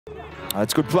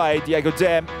That's good play. Diego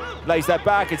Dem lays that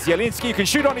back. It's Zielinski who can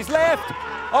shoot on his left.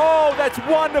 Oh, that's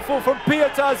wonderful from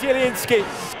Piotr Zielinski.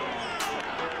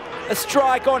 A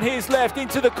strike on his left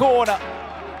into the corner.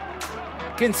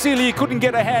 Cancilli couldn't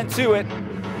get a hand to it.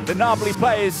 The Napoli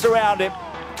players surround him.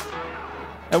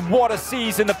 And what a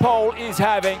season the Pole is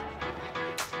having.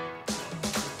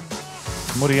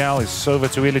 Muriel is over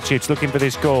to Iličić looking for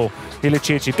this goal.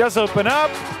 Iličić, he does open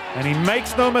up and he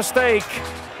makes no mistake.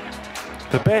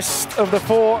 The best of the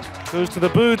four goes to the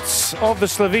boots of the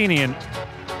Slovenian.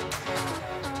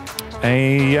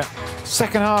 A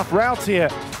second half rout here.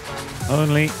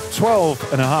 Only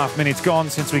 12.5 minutes gone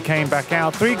since we came back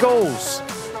out. 3 goals.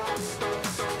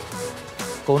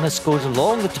 Gonas goes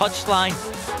along the touchline.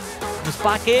 Comes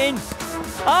back in.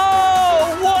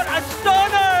 Oh, what a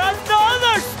stunner!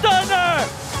 Another stunner!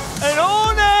 And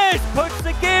Ones puts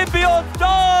the game beyond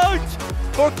doubt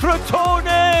for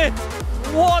Crotone.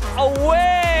 What a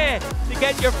way to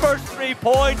get your first 3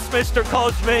 points, Mr.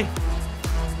 Cosme.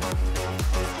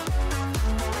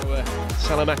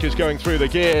 Salamaca's going through the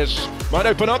gears. Might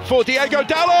open up for Diego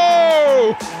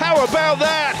Dallo! How about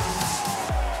that?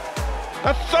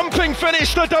 A thumping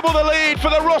finish to double the lead for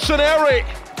the Rossoneri.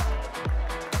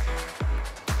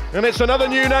 And it's another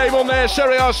new name on their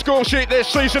Serie A score sheet this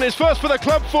season. His first for the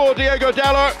club for Diego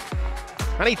Dallo.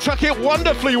 And he took it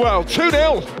wonderfully well,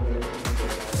 2-0.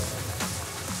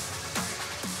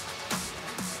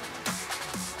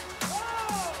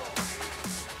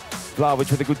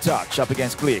 Vlahovic with a good touch up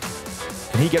against Glik.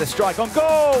 Can he get a strike on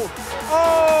goal?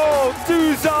 Oh,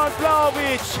 Dusan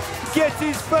Vlahovic gets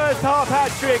his first half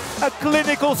hat-trick. A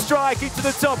clinical strike into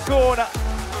the top corner.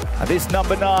 And this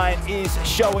number 9 is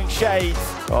showing shades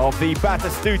of the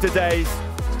Batistuta days.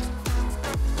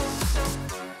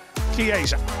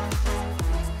 Chiesa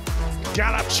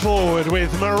gallops forward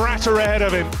with Morata ahead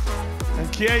of him.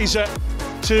 And Chiesa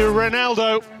to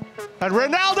Ronaldo. And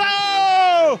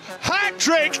Ronaldo!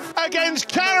 Hat-trick against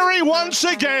Cagliari once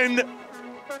again.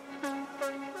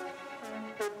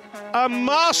 A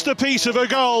masterpiece of a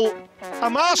goal. A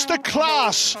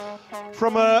masterclass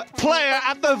from a player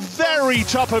at the very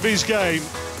top of his game.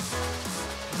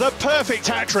 The perfect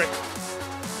hat-trick.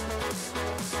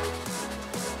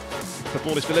 The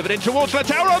ball is delivered in towards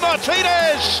Lautaro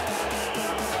Martinez.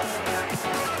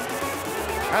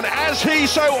 And as he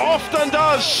so often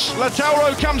does,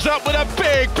 Lautaro comes up with a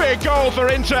big, big goal for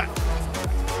Inter.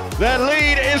 Their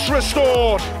lead is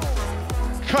restored.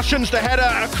 Cushions the header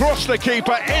across the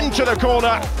keeper into the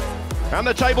corner. And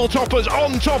the table toppers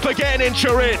on top again in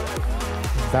Turin.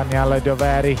 Daniele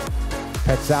Doveri,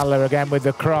 Pezzalla again with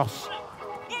the cross.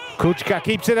 Kuchka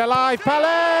keeps it alive,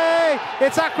 Pale!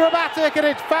 It's acrobatic and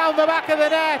it's found the back of the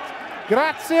net.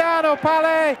 Graziano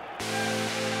Pale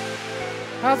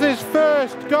has his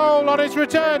first goal on his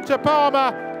return to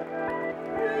Parma.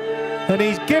 And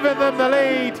he's given them the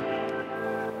lead.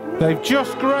 They've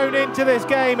just grown into this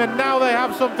game and now they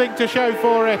have something to show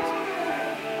for it.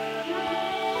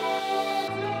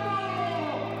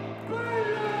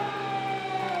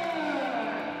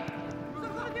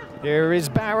 Here is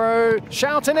Barrow,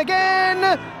 Schouten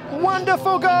again!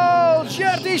 Wonderful goal!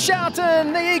 Jordi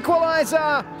Schouten, the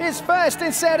equaliser, his first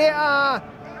in Serie A.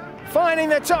 Finding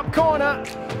the top corner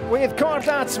with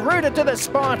Cordats rooted to the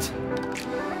spot.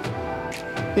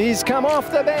 He's come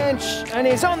off the bench and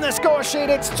he's on the score sheet.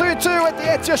 It's 2-2 at the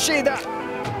Etioshida.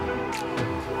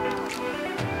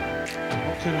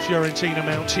 What can Fiorentina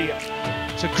mount here?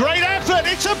 It's a great effort,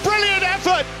 it's a brilliant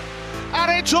effort!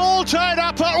 And it's all turned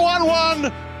up at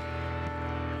 1-1.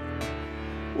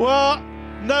 Well,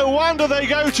 no wonder they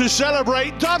go to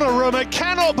celebrate. Donnarumma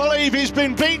cannot believe he's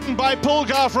been beaten by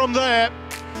Pulgar from there.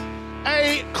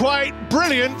 A quite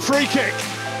brilliant free kick.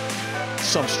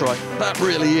 Some strike. That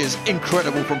really is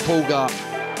incredible from Pulgar.